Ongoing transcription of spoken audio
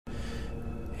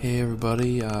Hey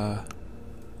everybody,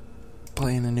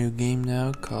 playing a new game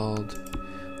now called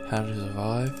How to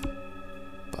Survive,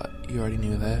 but you already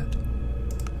knew that,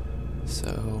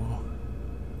 so,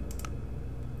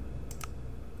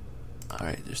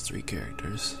 alright, there's 3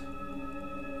 characters.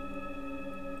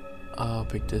 I'll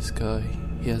pick this guy.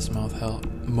 He has most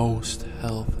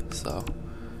health, so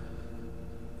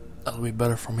that'll be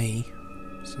better for me,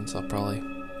 since I'll probably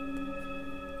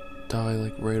die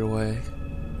like right away.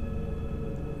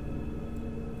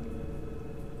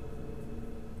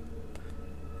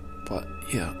 But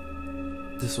yeah,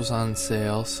 this was on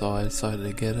sale, so I decided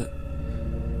to get it.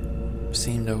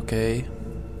 Seemed okay.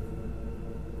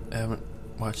 I haven't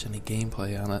watched any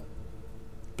gameplay on it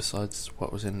besides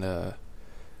what was in the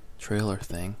trailer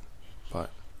thing, but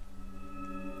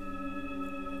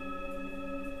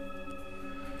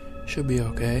should be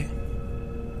okay.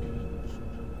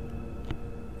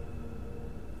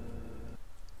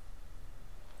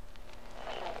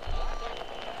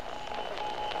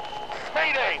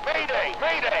 Mayday!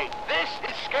 Mayday! This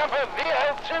is Scamper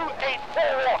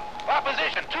VL2841. Our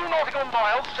position 2 nautical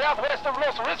miles southwest of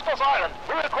Los Riscos Island.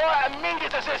 We require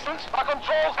immediate assistance. Our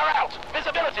controls are out.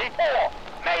 Visibility poor.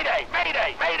 Mayday!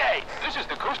 Mayday! Mayday! This is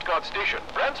the Coast Guard Station,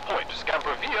 Brands Point,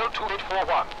 Scamper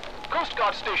VL2841. Coast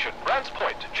Guard Station, Brands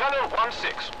Point, Channel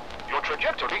 16. Your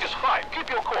trajectory is fine. Keep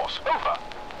your course. Over.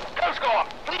 Coast Guard,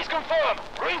 please confirm.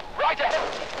 Reef right ahead.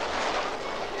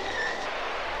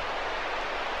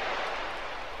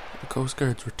 The Coast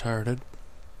Guard's retarded.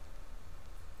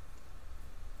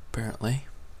 Apparently.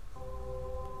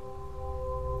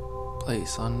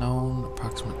 Place unknown,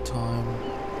 approximate time,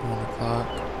 1 o'clock,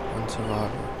 1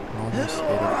 survivor, normal state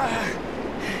of...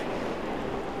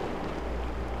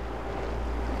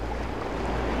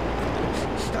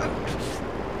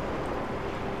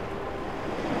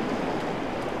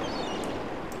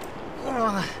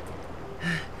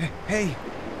 Hey,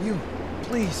 you,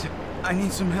 please, I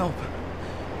need some help.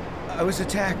 I was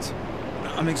attacked.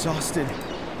 I'm exhausted.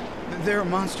 There are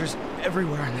monsters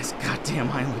everywhere on this goddamn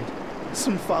island.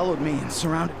 Some followed me and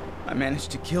surrounded. I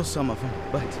managed to kill some of them,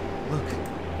 but look.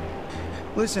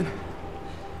 Listen.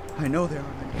 I know there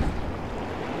are many.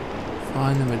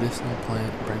 Find the medicinal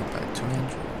plant and bring it back to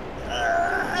Andrew.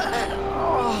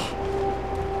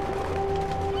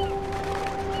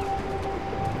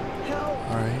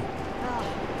 Alright.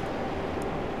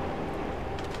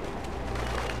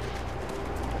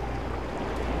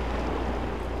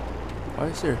 Why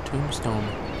is there a tombstone?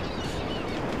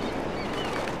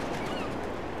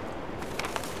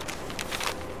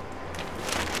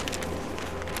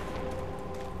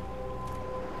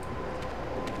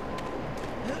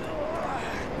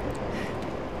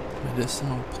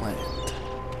 Medicinal plant.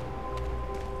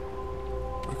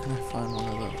 Where can I find one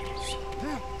of those?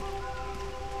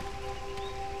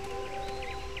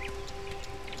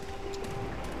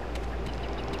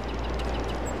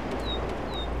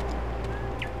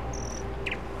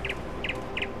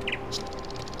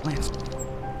 Plants.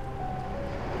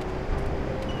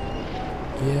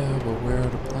 Yeah, but where are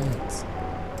the plants?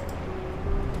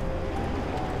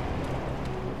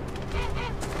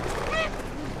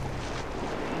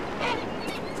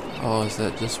 Oh, is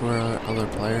that just where other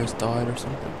players died or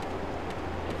something?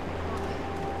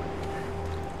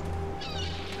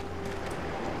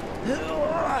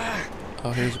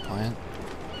 Oh, here's a plant.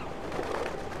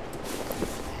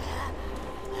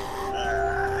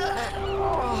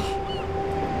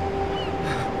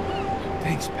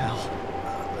 Thanks, pal.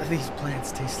 These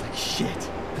plants taste like shit,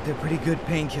 but they're pretty good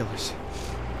painkillers.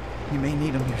 You may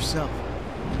need them yourself.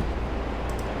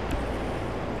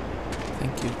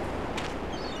 Thank you.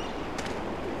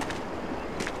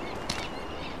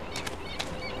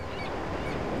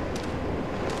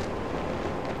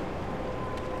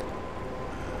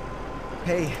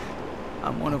 Hey,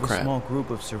 I'm one of Crap. a small group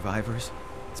of survivors.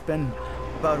 It's been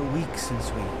about a week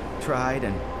since we tried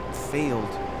and failed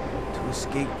to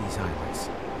escape these islands.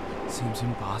 It seems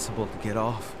impossible to get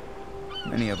off.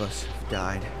 Many of us have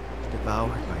died,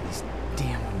 devoured by these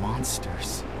damn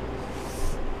monsters.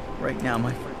 Right now,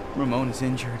 my friend Ramon is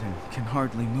injured and can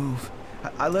hardly move.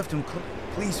 I left him.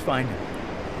 Please find him.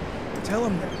 Tell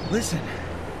him that. Listen.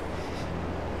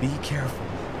 Be careful.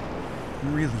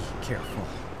 Really careful.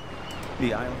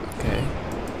 The island. Okay.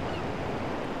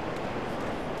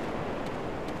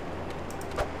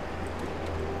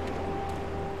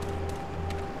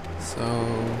 So,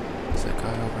 is that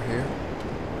guy over here?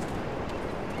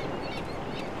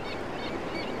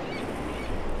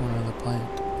 One other plant.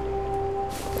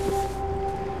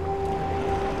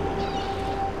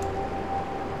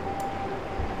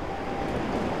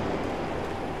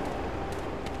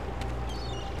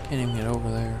 Can't even get over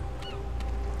there.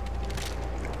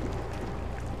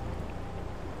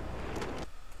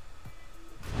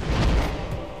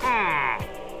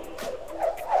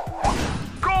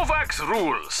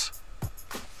 rules.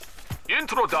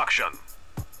 Introduction.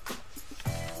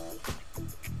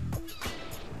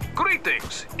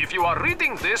 Greetings. If you are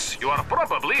reading this, you are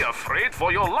probably afraid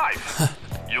for your life.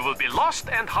 You will be lost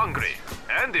and hungry.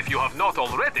 And if you have not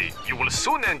already, you will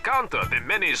soon encounter the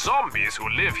many zombies who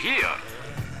live here.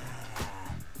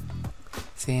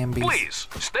 Zombies. Please,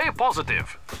 stay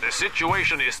positive. The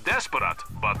situation is desperate,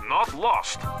 but not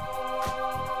lost.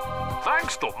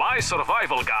 Thanks to my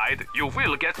survival guide, you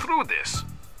will get through this.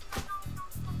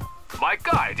 My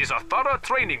guide is a thorough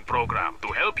training program to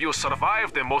help you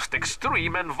survive the most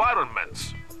extreme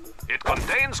environments. It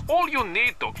contains all you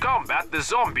need to combat the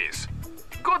zombies.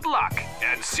 Good luck,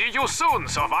 and see you soon,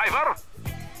 survivor!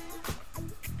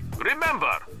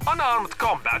 Remember, unarmed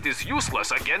combat is useless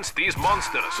against these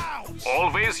monsters.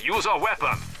 Always use a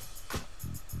weapon.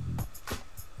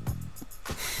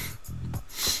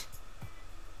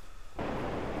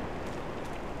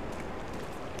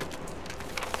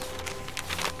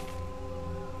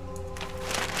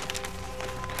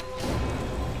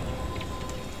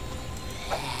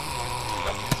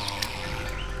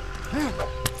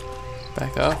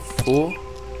 Back up, fool.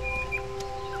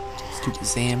 Stupid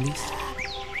zombies.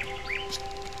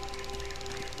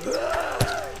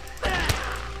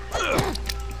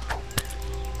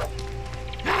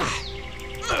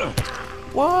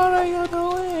 What are you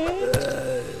doing?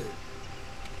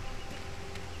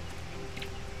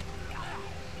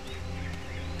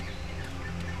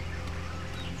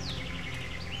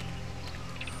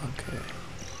 Okay.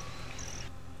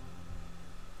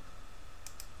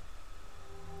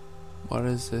 What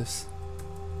is this?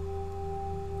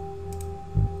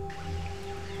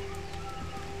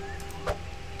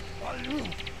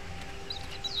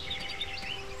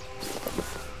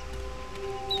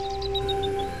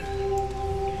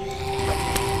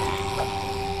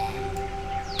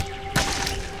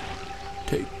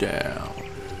 Take down.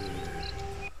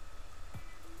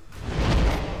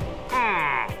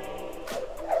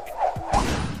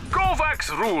 Kovacs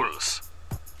rules.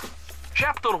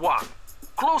 Chapter 1.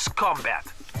 Close combat.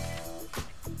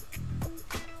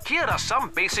 Here are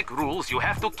some basic rules you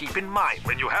have to keep in mind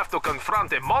when you have to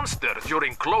confront a monster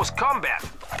during close combat.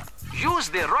 Use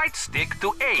the right stick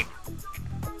to aim.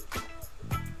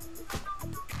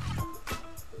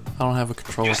 I don't have a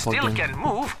controller You plugged still in. can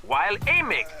move while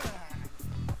aiming.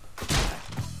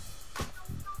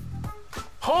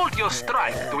 Hold your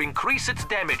strike to increase its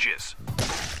damages.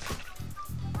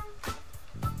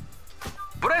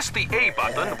 Press the A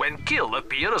button when kill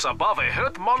appears above a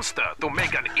hurt monster to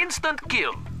make an instant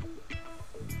kill.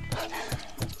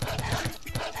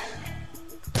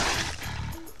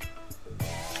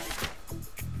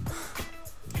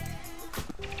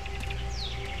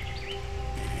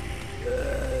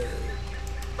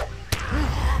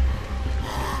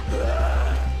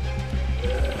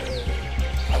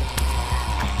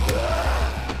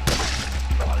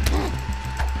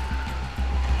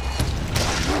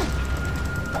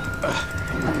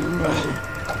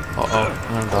 Uh-oh,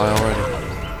 I'm gonna die already.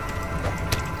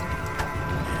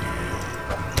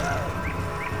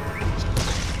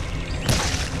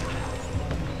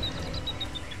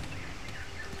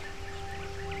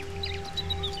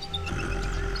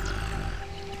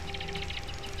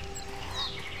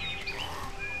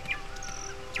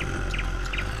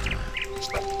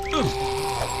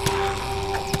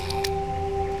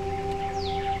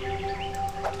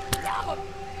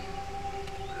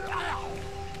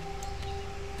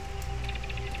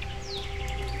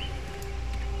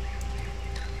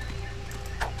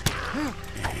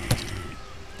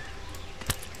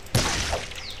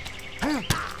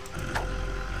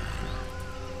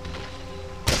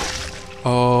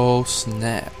 Oh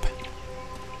snap.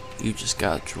 You just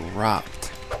got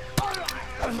dropped.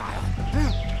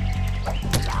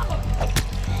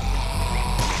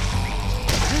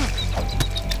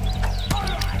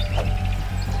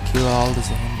 Kill all the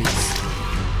zombies.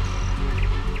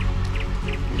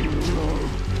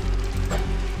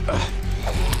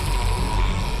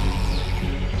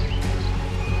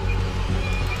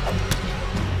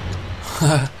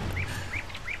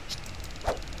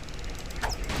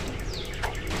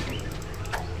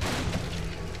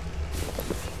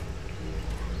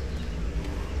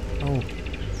 Oh.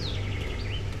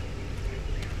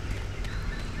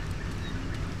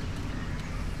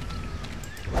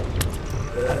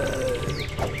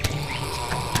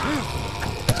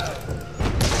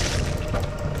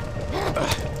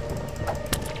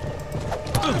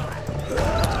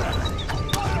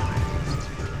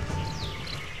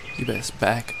 You best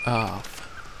back off.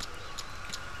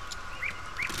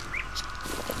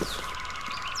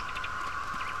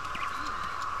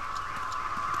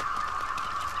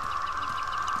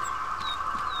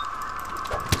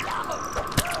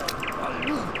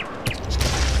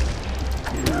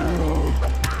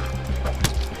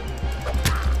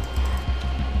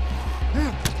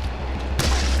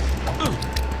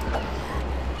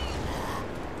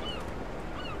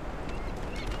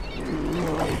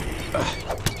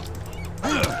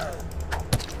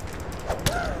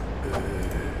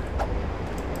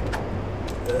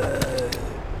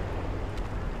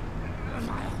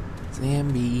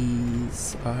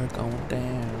 Zombies are going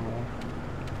down.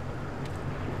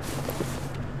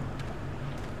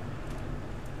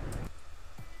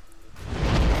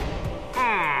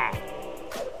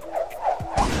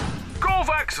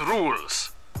 Kovacs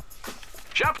rules.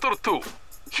 Chapter 2.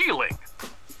 Healing.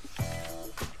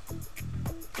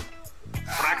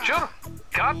 Fracture,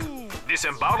 cut,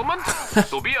 disembowelment.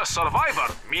 To be a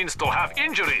survivor means to have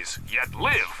injuries, yet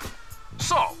live.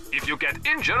 So, if you get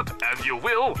injured, and you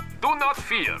will, do not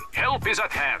fear. Help is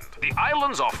at hand. The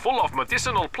islands are full of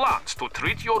medicinal plants to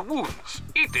treat your wounds.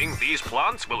 Eating these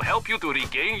plants will help you to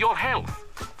regain your health.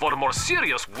 For more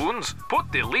serious wounds,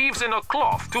 put the leaves in a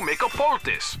cloth to make a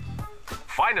poultice.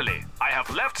 Finally, I have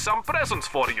left some presents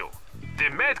for you. The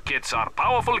med kits are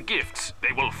powerful gifts.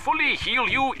 They will fully heal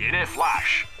you in a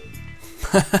flash.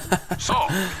 So,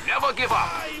 never give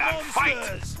up and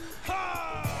fight!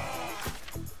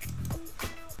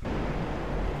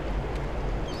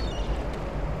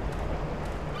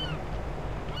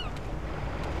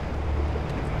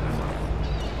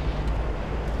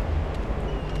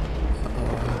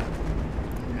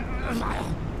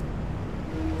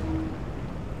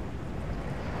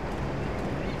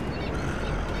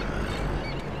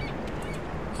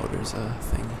 Oh, there's a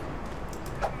thing.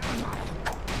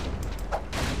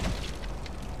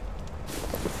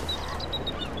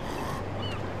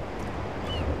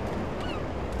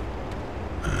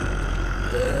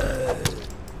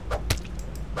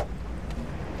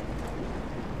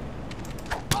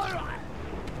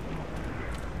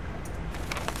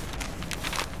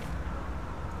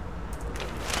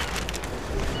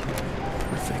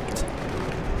 Perfect.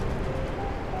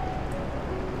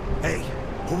 Hey,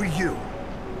 who are you?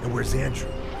 And where's Andrew?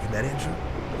 You met Andrew?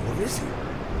 Where is he?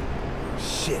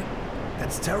 Shit,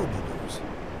 that's terrible news.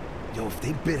 Yo, if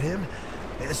they bit him,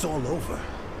 it's all over.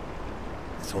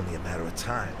 It's only a matter of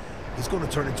time. He's gonna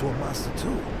turn into a monster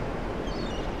too.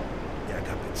 Yeah, I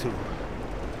got bit too.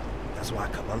 That's why I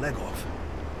cut my leg off.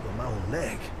 With my own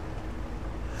leg.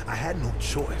 I had no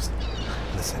choice.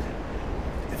 Listen,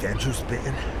 if Andrew's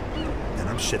bitten, then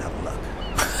I'm shit out of luck.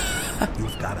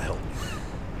 You've gotta help me.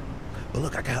 But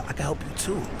look, I can help you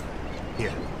too.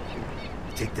 Here,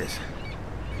 take this.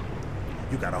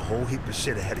 You got a whole heap of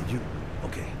shit ahead of you.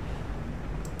 Okay.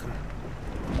 Come on.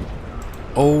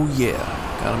 Oh yeah,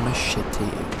 got a machete.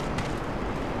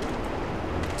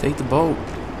 Take the boat.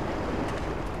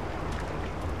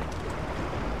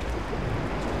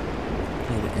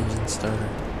 Need an engine starter.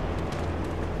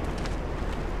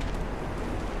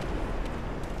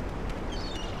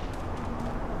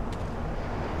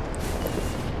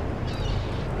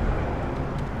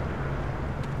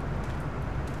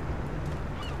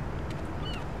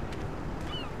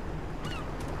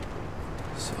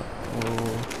 So,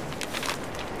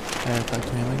 can I talk to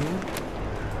him again?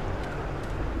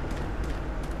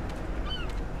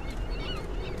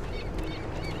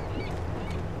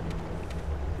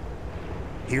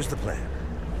 Here's the plan.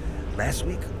 Last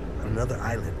week, on another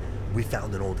island, we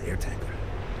found an old air tanker.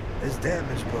 It's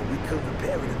damaged, but we could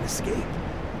repair it and escape.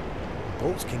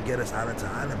 Boats can get us island to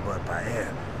island, but by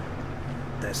air,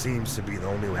 that seems to be the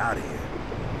only way out of here.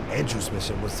 Andrew's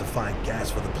mission was to find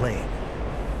gas for the plane.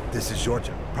 This is your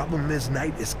job. Problem is,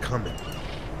 night is coming.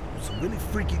 Some really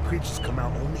freaky creatures come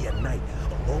out only at night,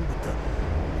 along with the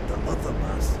other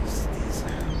monsters.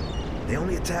 They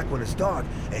only attack when it's dark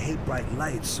and hate bright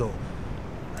lights, so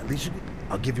at least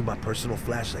I'll give you my personal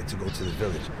flashlight to go to the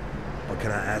village. But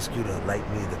can I ask you to light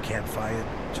me the campfire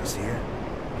just here?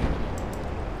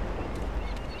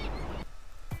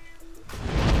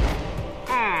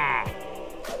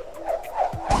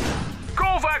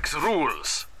 Kovacs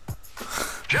rules.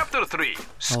 Chapter 3.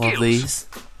 I love these. Skills.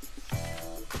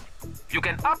 You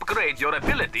can upgrade your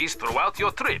abilities throughout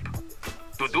your trip.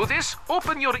 To do this,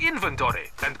 open your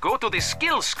inventory and go to the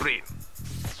skills screen.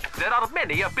 There are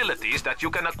many abilities that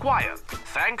you can acquire,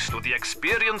 thanks to the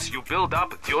experience you build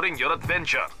up during your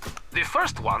adventure. The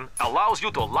first one allows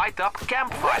you to light up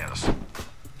campfires.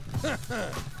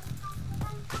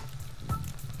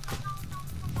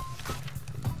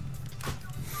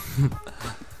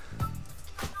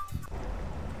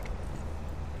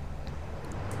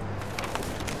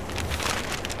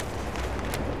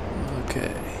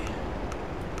 Okay.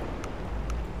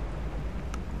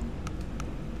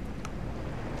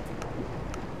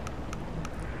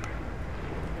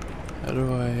 How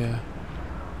do I,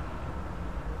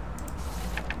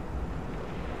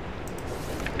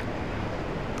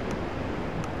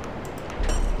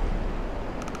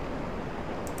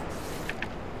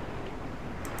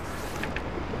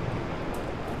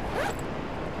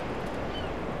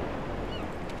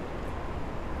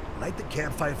 light the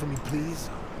campfire for me, please?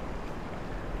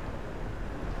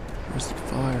 Where's the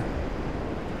fire?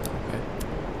 Okay.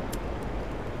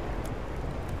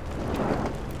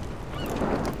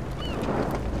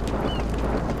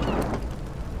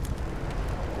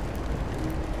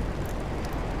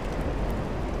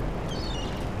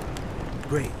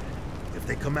 Great. If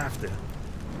they come after.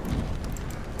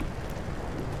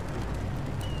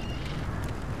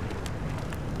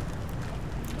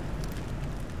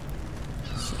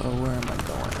 So where am I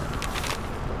going?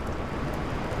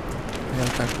 I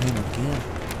gotta talk to him again.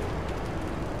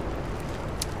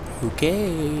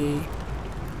 Okay.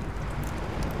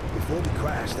 Before we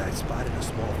crashed, I spotted a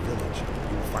small village.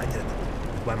 You will find it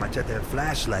with my machete and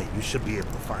flashlight. You should be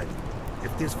able to find it.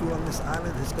 If there's fuel on this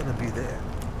island, it's gonna be there.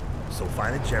 So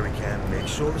find a jerry can, make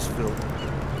sure it's filled.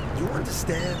 You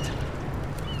understand?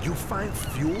 You find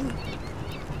fuel,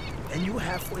 and you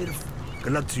halfway to.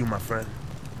 Good luck to you, my friend.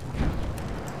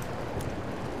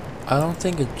 I don't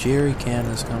think a jerry can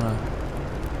is gonna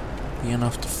be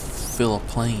enough to fill a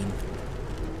plane.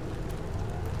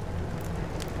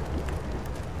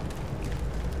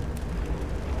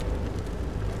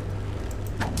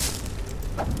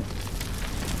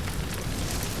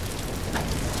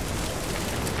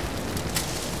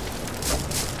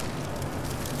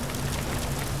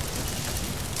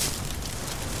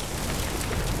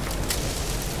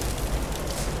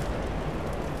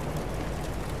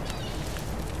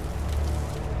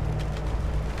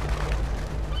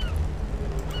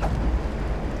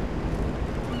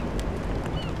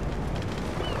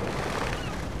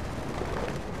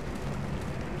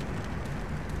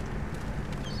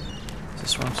 Is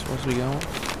this where I'm supposed to be going?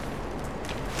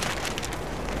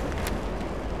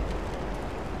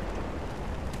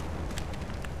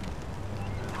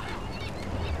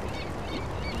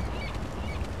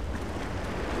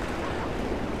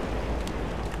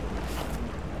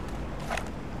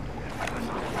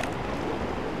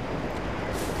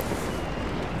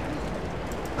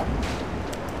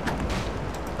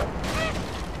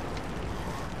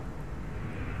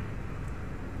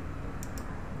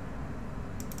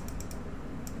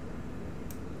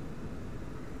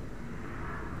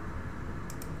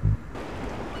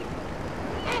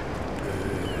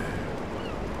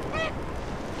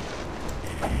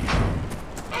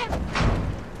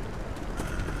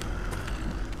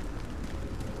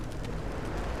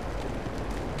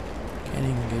 Can't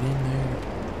even get in there.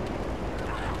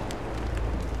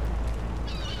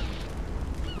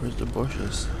 Where's the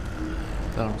bushes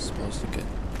that I'm supposed to go through?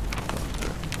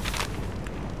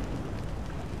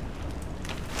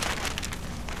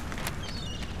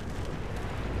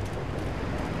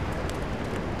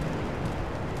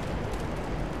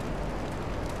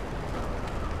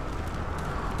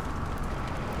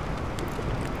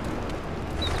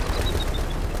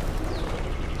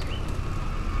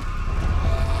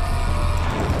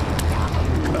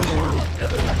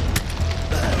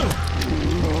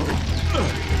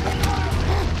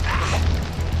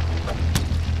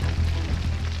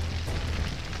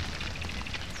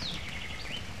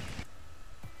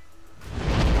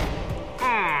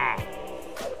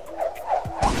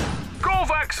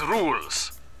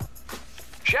 Rules.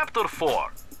 Chapter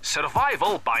 4.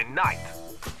 Survival by Night.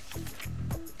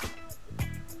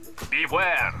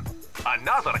 Beware.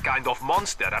 Another kind of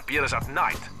monster appears at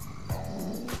night.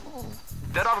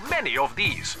 There are many of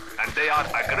these, and they are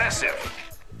aggressive.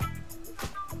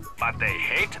 But they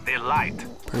hate the light.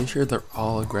 Pretty sure they're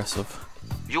all aggressive.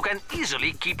 You can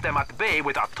easily keep them at bay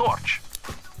with a torch.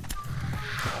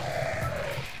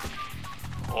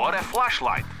 Or a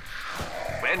flashlight.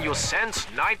 When you sense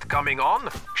night coming on,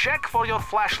 check for your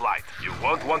flashlight. You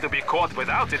won't want to be caught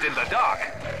without it in the dark.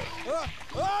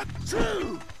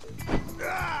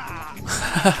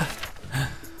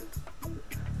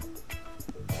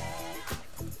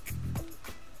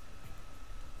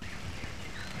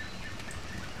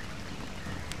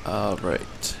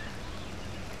 Alright.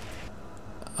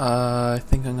 I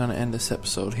think I'm gonna end this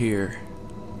episode here.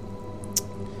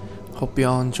 Hope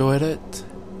y'all enjoyed it.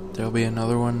 There'll be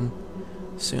another one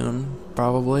soon,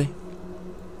 probably.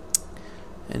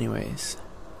 Anyways,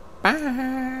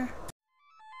 bye.